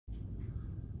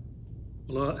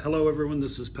Well, hello everyone,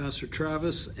 this is Pastor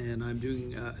Travis, and I'm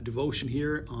doing a devotion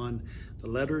here on the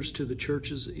letters to the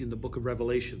churches in the book of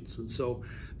Revelations. And so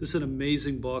this is an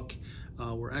amazing book.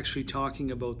 We're actually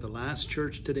talking about the last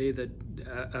church today that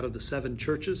out of the 7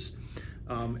 churches.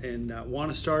 And I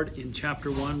want to start in chapter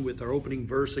 1 with our opening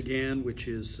verse again, which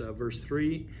is verse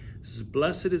 3. It says,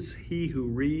 "Blessed is he who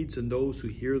reads and those who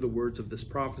hear the words of this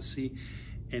prophecy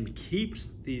and keeps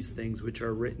these things which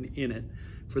are written in it,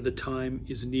 for the time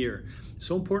is near."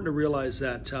 So important to realize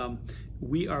that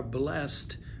we are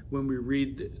blessed when we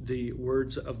read the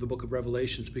words of the book of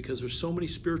Revelations, because there's so many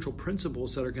spiritual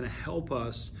principles that are going to help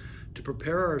us to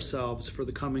prepare ourselves for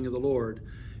the coming of the Lord,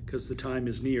 because the time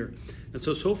is near. And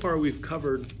so far we've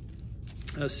covered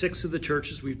 6 of the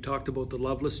churches. We've talked about the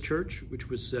loveless church, which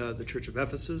was the church of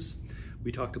Ephesus.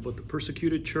 We talked about the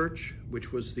persecuted church,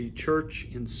 which was the church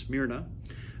in Smyrna.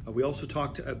 We also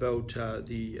talked about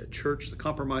the church, the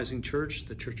compromising church,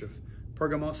 the church of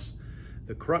Pergamos,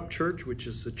 the corrupt church, which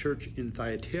is the church in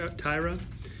Thyatira.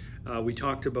 We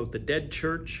talked about the dead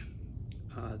church,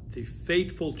 the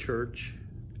faithful church,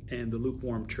 and the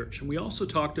lukewarm church. And we also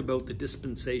talked about the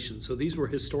dispensation. So these were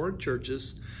historic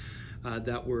churches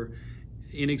that were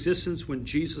in existence when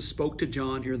Jesus spoke to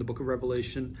John here in the book of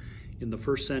Revelation in the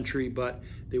 1st century, but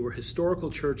they were historical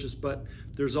churches, but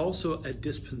there's also a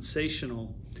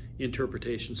dispensational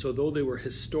interpretation. So though they were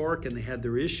historic and they had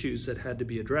their issues that had to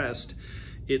be addressed,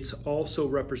 it's also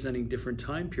representing different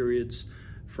time periods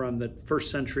from the 1st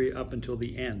century up until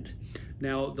the end.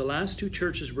 Now, the last 2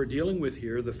 churches we're dealing with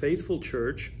here, the faithful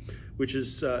church, which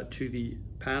is to the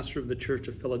pastor of the church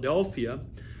of Philadelphia,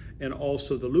 and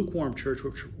also the lukewarm church,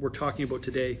 which we're talking about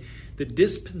today. The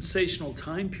dispensational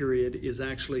time period is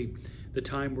actually the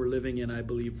time we're living in, I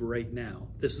believe, right now.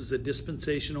 This is a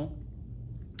dispensational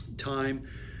time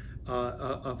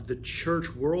of the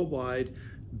church worldwide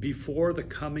before the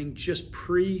coming, just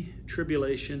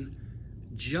pre-tribulation,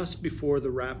 just before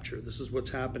the rapture. This is what's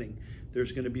happening.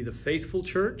 There's going to be the faithful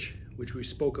church, which we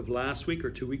spoke of last week or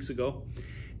 2 weeks ago,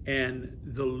 and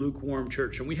the lukewarm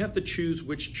church. And we have to choose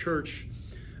which church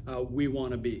we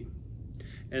want to be.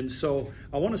 And so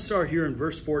I want to start here in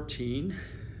verse 14,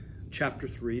 chapter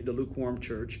 3, the lukewarm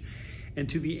church. "And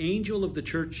to the angel of the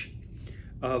church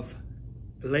of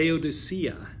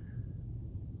Laodicea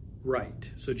write."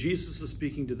 So Jesus is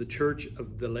speaking to the church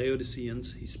of the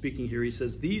Laodiceans. He's speaking here. He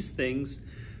says, "These things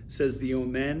says the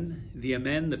Amen,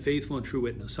 the faithful and true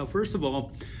witness." So first of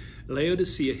all,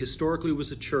 Laodicea historically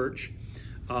was a church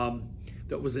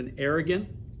that was an arrogant,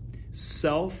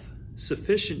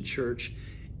 self-sufficient church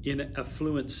in an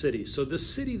affluent city. So the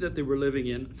city that they were living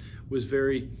in was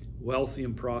very wealthy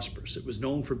and prosperous. It was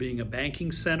known for being a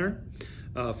banking center,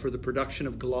 for the production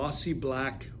of glossy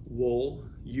black wool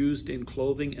used in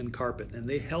clothing and carpet. And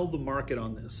they held the market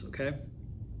on this, okay?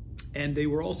 And they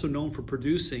were also known for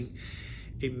producing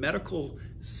a medical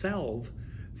salve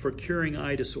for curing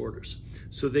eye disorders.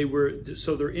 So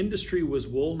their industry was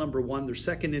wool, number 1. Their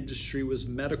second industry was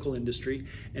medical industry,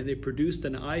 and they produced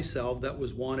an eye salve that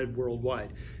was wanted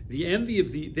worldwide.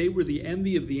 They were the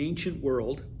envy of the ancient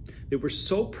world. They were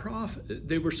so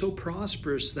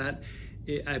prosperous that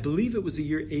I believe it was the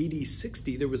year AD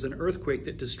 60, there was an earthquake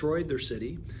that destroyed their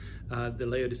city, the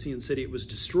Laodicean city. It was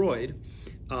destroyed,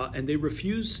 and they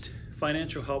refused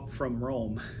financial help from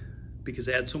Rome because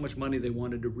they had so much money they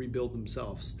wanted to rebuild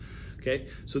themselves. Okay,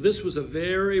 so this was a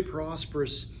very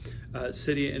prosperous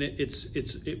city, and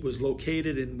it was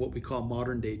located in what we call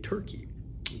modern-day Turkey.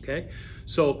 Okay,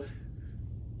 so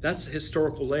that's the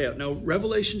historical layout. Now,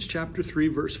 Revelations chapter 3,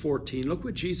 verse 14, look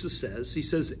what Jesus says. He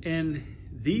says, "And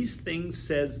these things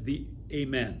says the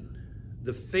Amen,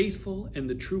 the faithful and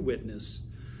the true witness,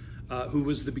 who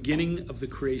was the beginning of the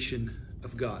creation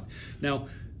of God." Now,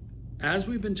 as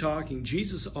we've been talking,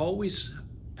 Jesus always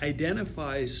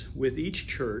identifies with each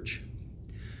church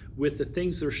with the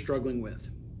things they're struggling with.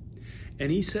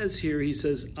 And he says here, he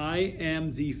says, "I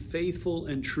am the faithful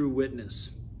and true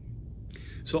witness."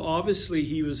 So obviously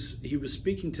he was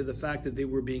speaking to the fact that they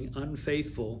were being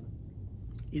unfaithful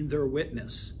in their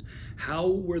witness. How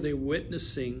were they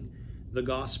witnessing the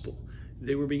gospel?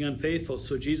 They were being unfaithful.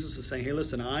 So Jesus is saying, hey,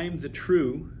 listen, I'm the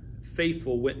true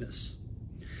faithful witness.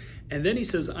 And then he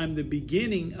says, I'm the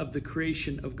beginning of the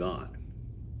creation of God.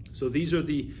 So these are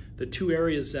the 2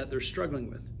 areas that they're struggling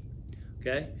with.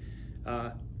 Okay?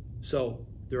 So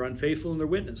they're unfaithful in their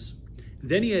witness.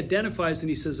 Then he identifies and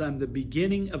he says, I'm the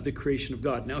beginning of the creation of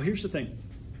God. Now here's the thing.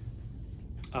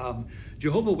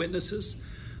 Jehovah's Witnesses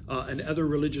and other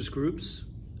religious groups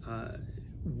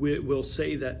will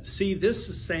say that, see, this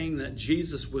is saying that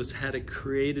Jesus had a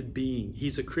created being.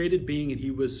 He's a created being and he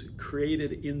was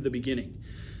created in the beginning.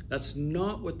 That's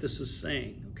not what this is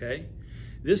saying, okay?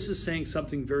 This is saying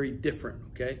something very different,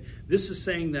 okay? This is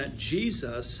saying that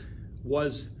Jesus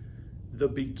was the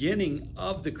beginning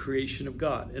of the creation of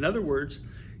God. In other words,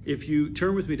 if you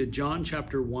turn with me to John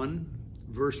chapter 1,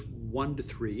 verse 1 to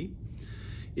 3,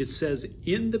 it says,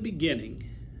 in the beginning,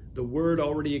 the Word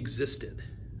already existed.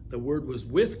 The Word was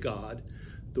with God.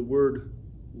 The Word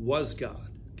was God,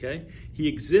 okay? He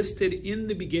existed in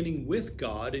the beginning with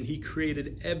God, and he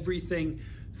created everything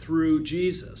through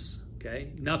Jesus,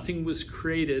 okay? Nothing was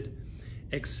created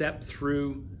except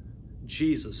through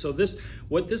Jesus. So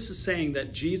what this is saying,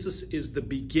 that Jesus is the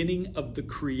beginning of the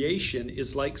creation,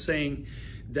 is like saying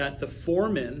that the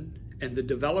foreman and the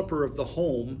developer of the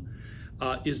home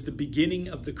is the beginning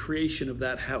of the creation of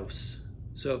that house.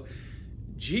 So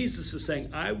Jesus is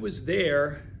saying, I was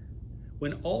there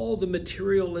when all the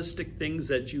materialistic things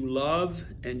that you love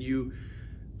and you're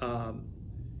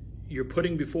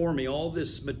putting before me, all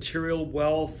this material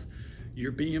wealth,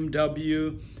 your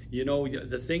BMW, you know,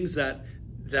 the things that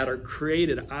are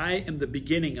created. I am the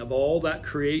beginning of all that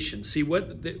creation. See, we're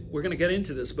going to get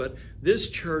into this, but this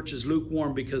church is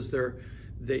lukewarm because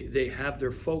they have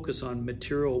their focus on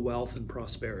material wealth and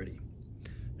prosperity.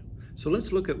 So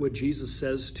let's look at what Jesus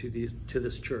says to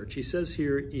this church. He says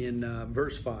here in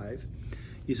verse 5,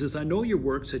 he says, I know your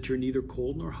works, that you're neither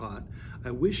cold nor hot.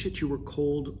 I wish that you were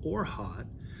cold or hot.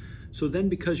 So then,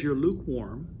 because you're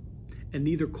lukewarm and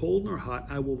neither cold nor hot,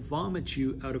 I will vomit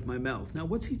you out of my mouth. Now,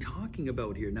 what's he talking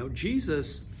about here? Now,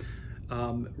 Jesus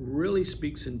really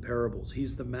speaks in parables.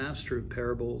 He's the master of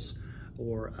parables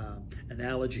or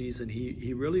analogies, and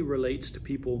he really relates to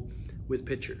people with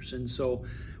pictures. And so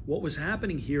what was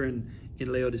happening here in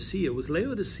Laodicea was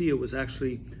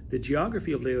actually, the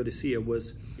geography of Laodicea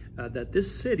was that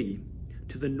this city,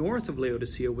 to the north of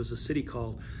Laodicea, was a city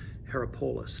called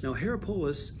Hierapolis. Now,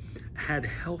 Hierapolis had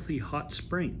healthy hot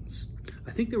springs.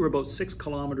 I think they were about 6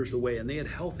 kilometers away, and they had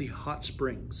healthy hot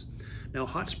springs. Now,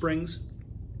 hot springs,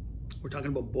 we're talking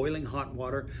about boiling hot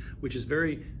water, which is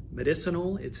very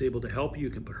medicinal. It's able to help you. You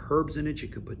can put herbs in it. You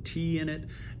can put tea in it,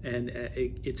 and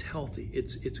it's healthy.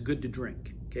 It's good to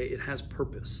drink. Okay, it has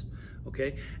purpose.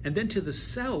 Okay, and then to the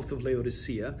south of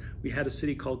Laodicea, we had a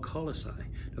city called Colossae.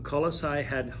 Now, Colossae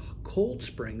had cold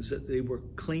springs that they were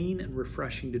clean and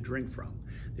refreshing to drink from.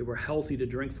 They were healthy to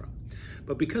drink from.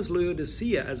 But because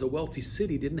Laodicea, as a wealthy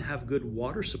city, didn't have good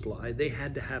water supply, they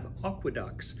had to have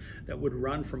aqueducts that would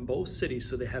run from both cities.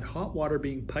 So they had hot water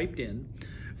being piped in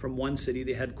from one city.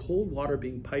 They had cold water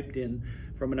being piped in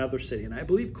from another city. And I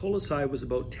believe Colossae was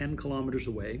about 10 kilometers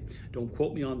away. Don't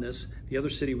quote me on this. The other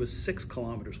city was 6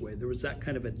 kilometers away. There was that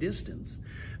kind of a distance.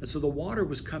 And so the water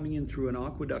was coming in through an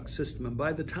aqueduct system. And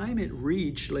by the time it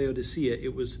reached Laodicea,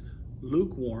 it was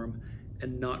lukewarm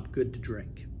and not good to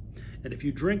drink. And if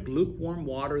you drink lukewarm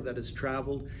water that has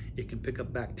traveled, it can pick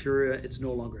up bacteria. It's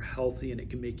no longer healthy, and it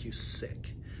can make you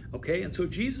sick. Okay, and so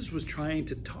Jesus was trying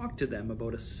to talk to them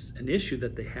about an issue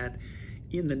that they had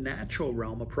in the natural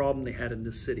realm, a problem they had in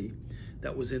this city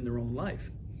that was in their own life.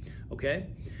 Okay,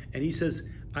 and he says,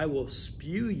 I will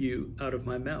spew you out of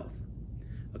my mouth.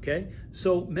 Okay,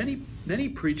 so many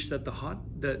preach that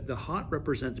the hot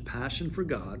represents passion for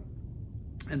God,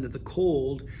 and that the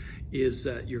cold is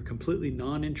you're completely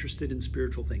non-interested in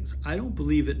spiritual things. I don't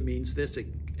believe it means this.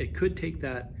 It could take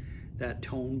that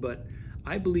tone, but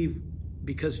I believe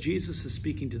because Jesus is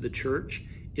speaking to the church,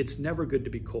 it's never good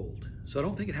to be cold. So I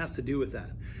don't think it has to do with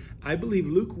that. I believe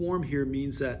lukewarm here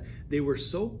means that they were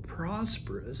so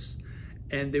prosperous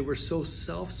and they were so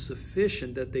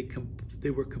self-sufficient that they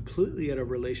were completely out of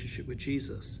relationship with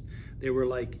Jesus. They were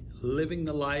like living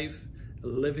the life,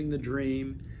 living the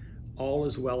dream, all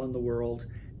is well in the world,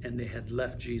 and they had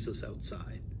left Jesus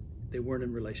outside. They weren't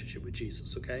in relationship with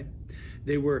Jesus, okay?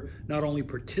 They were not only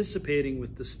participating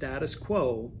with the status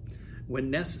quo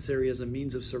when necessary as a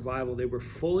means of survival, they were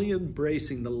fully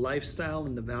embracing the lifestyle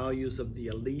and the values of the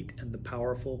elite and the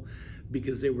powerful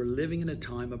because they were living in a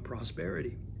time of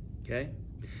prosperity, okay?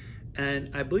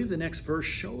 And I believe the next verse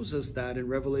shows us that in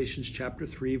Revelations chapter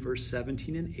 3, verse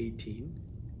 17 and 18.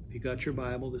 If you got your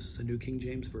Bible, this is the New King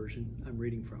James Version I'm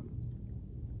reading from.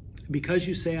 Because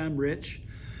you say I'm rich,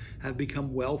 have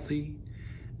become wealthy,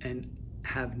 and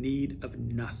have need of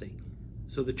nothing.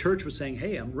 So the church was saying,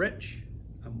 hey, I'm rich,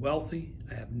 I'm wealthy,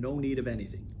 I have no need of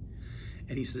anything.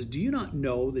 And he says, do you not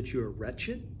know that you are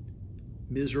wretched,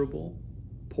 miserable,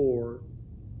 poor,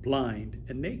 blind,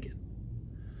 and naked?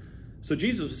 So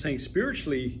Jesus was saying,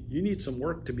 spiritually, you need some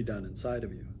work to be done inside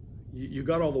of you. You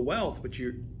got all the wealth, but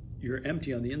you're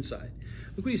empty on the inside.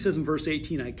 Look what he says in verse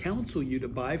 18, I counsel you to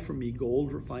buy from me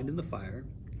gold refined in the fire,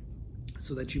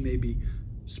 so that you may be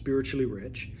spiritually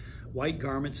rich, white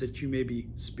garments that you may be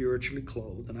spiritually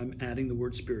clothed, and I'm adding the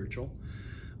word spiritual,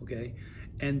 okay?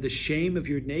 And the shame of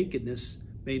your nakedness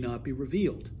may not be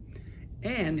revealed.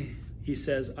 And he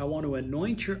says, I want to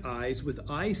anoint your eyes with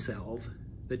eye salve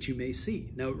that you may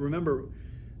see. Now remember,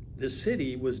 this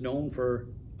city was known for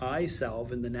eye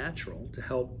salve in the natural to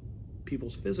help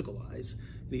people's physical eyes.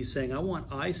 And he's saying, I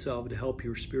want eye salve to help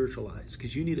your spiritual eyes,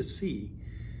 because you need to see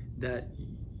that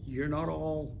you're not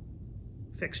all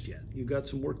fixed yet. You've got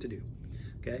some work to do,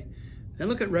 okay? And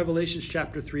look at Revelation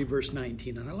chapter 3, verse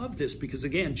 19. And I love this because,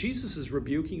 again, Jesus is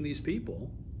rebuking these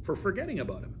people for forgetting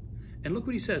about him. And look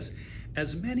what he says.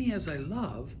 As many as I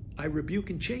love, I rebuke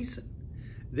and chasten.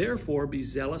 Therefore, be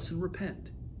zealous and repent.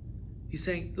 He's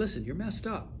saying, listen, you're messed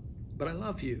up, but I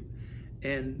love you.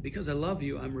 And because I love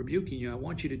you, I'm rebuking you. I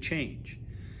want you to change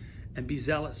and be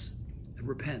zealous and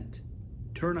repent.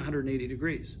 Turn 180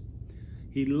 degrees.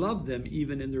 He loved them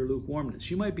even in their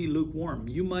lukewarmness. You might be lukewarm.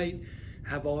 You might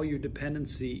have all your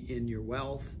dependency in your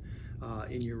wealth,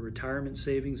 in your retirement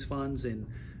savings funds, in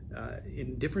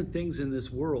different things in this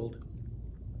world.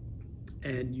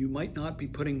 And you might not be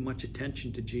putting much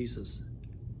attention to Jesus.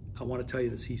 I want to tell you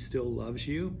this, he still loves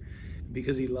you.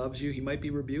 Because he loves you, he might be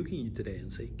rebuking you today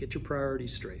and say, get your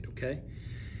priorities straight, okay?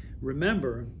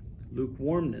 Remember,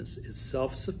 lukewarmness is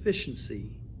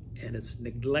self-sufficiency, and it's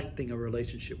neglecting a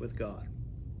relationship with God.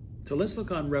 So let's look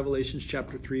on Revelation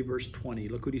chapter 3, verse 20.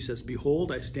 Look what he says.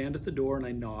 Behold, I stand at the door and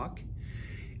I knock.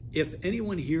 If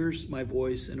anyone hears my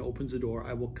voice and opens the door,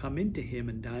 I will come into him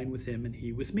and dine with him and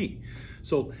he with me.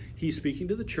 So he's speaking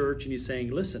to the church and he's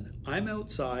saying, listen, I'm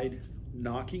outside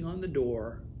knocking on the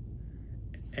door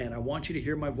and I want you to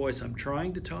hear my voice. I'm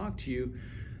trying to talk to you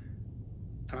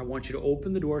and I want you to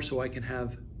open the door so I can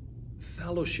have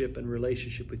fellowship and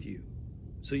relationship with you.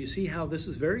 So you see how this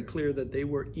is very clear that they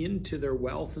were into their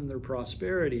wealth and their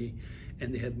prosperity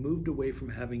and they had moved away from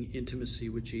having intimacy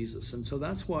with Jesus. And so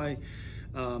that's why,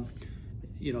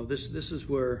 this is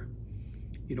where,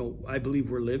 I believe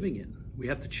we're living in. We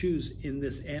have to choose in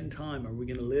this end time. Are we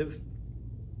going to live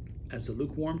as the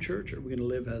lukewarm church or are we going to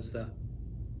live as the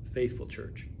faithful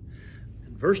church?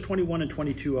 In verse 21 and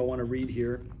 22, I want to read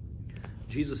here.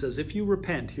 Jesus says, if you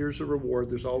repent, here's a reward.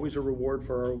 There's always a reward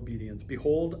for our obedience.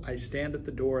 Behold, I stand at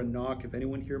the door and knock. If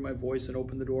anyone hear my voice and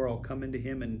open the door, I'll come into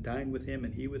him and dine with him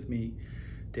and he with me.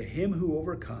 To him who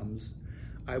overcomes,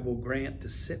 I will grant to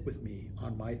sit with me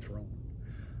on my throne.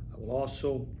 I will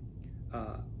also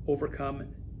overcome,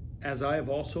 as I have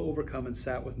also overcome and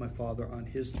sat with my Father on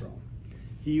his throne.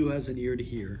 He who has an ear to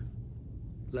hear,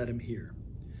 let him hear.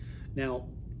 Now,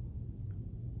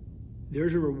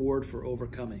 there's a reward for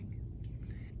overcoming.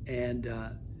 And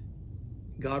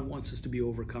God wants us to be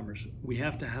overcomers. We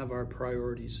have to have our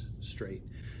priorities straight.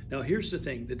 Now, here's the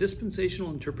thing. The dispensational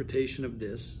interpretation of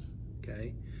this,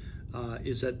 okay,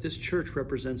 is that this church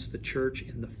represents the church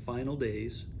in the final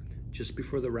days, just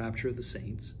before the rapture of the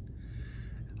saints.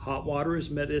 Hot water is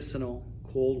medicinal.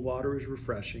 Cold water is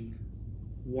refreshing.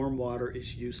 Warm water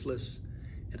is useless,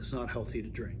 and it's not healthy to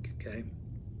drink, okay?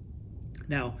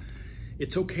 Now,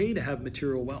 it's okay to have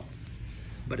material wealth.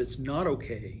 But it's not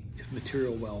okay if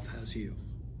material wealth has you.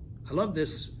 I love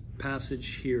this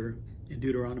passage here in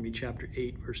Deuteronomy chapter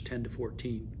 8, verse 10 to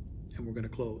 14, and we're going to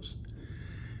close.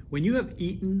 When you have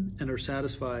eaten and are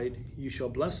satisfied, you shall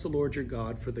bless the Lord your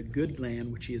God for the good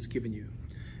land which he has given you.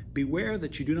 Beware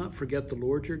that you do not forget the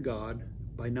Lord your God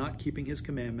by not keeping his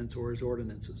commandments or his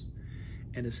ordinances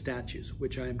and his statutes,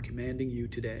 which I am commanding you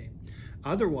today.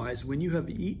 Otherwise, when you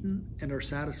have eaten and are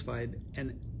satisfied,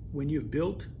 and when you have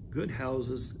built good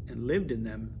houses and lived in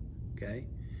them, okay?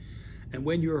 And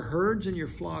when your herds and your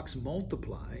flocks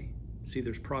multiply, see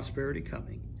there's prosperity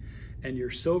coming, and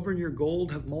your silver and your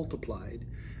gold have multiplied,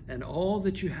 and all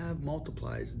that you have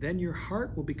multiplies, then your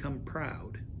heart will become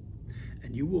proud,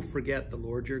 and you will forget the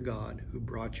Lord your God who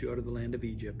brought you out of the land of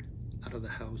Egypt, out of the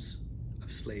house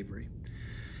of slavery.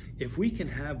 If we can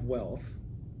have wealth,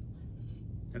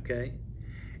 okay,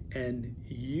 and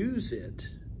use it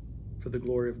for the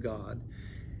glory of God,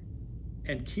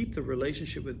 and keep the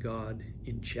relationship with God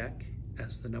in check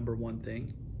as the number one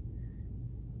thing,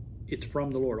 it's from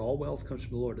the Lord. All wealth comes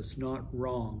from the Lord. It's not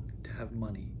wrong to have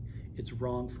money. It's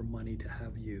wrong for money to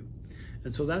have you.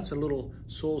 And so that's a little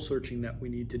soul searching that we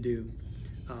need to do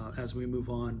as we move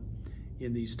on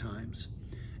in these times.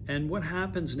 And what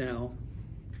happens now,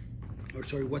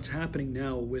 what's happening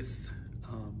now with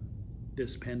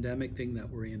this pandemic thing that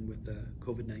we're in with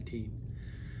COVID-19,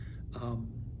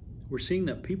 we're seeing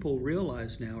that people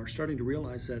are starting to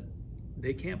realize that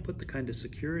they can't put the kind of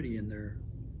security in their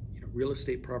real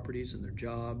estate properties, in their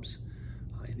jobs,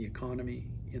 in the economy,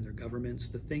 in their governments,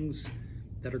 the things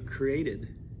that are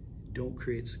created don't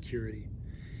create security.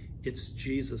 It's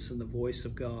Jesus and the voice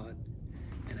of God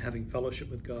and having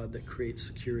fellowship with God that creates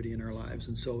security in our lives.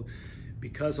 And so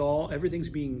because everything's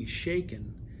being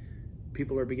shaken,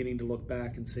 people are beginning to look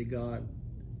back and say, God,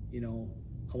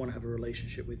 I want to have a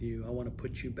relationship with you. I want to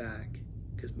put you back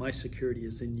because my security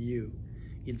is in you,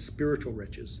 in spiritual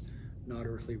riches, not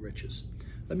earthly riches.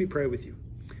 Let me pray with you.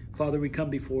 Father, we come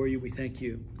before you. We thank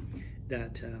you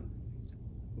that,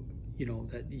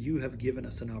 that you have given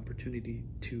us an opportunity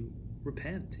to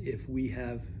repent if we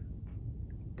have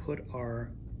put our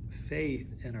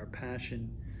faith and our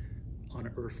passion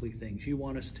on earthly things. You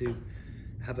want us to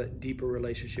have a deeper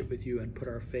relationship with you and put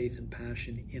our faith and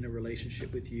passion in a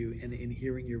relationship with you and in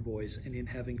hearing your voice and in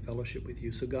having fellowship with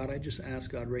you. So God, I just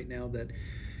ask, God, right now that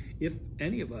if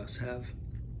any of us have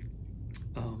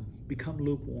become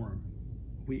lukewarm,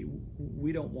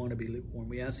 we don't want to be lukewarm.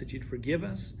 We ask that you'd forgive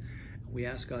us. We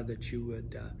ask, God, that you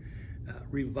would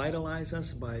revitalize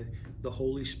us by the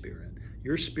Holy Spirit.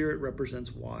 Your Spirit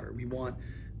represents water. We want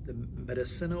the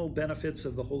medicinal benefits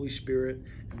of the Holy Spirit,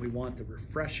 and we want the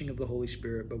refreshing of the Holy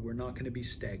Spirit, but we're not going to be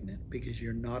stagnant because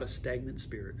you're not a stagnant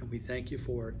spirit. And we thank you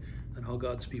for it. And all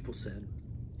God's people said,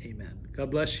 amen. God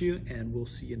bless you, and we'll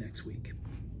see you next week.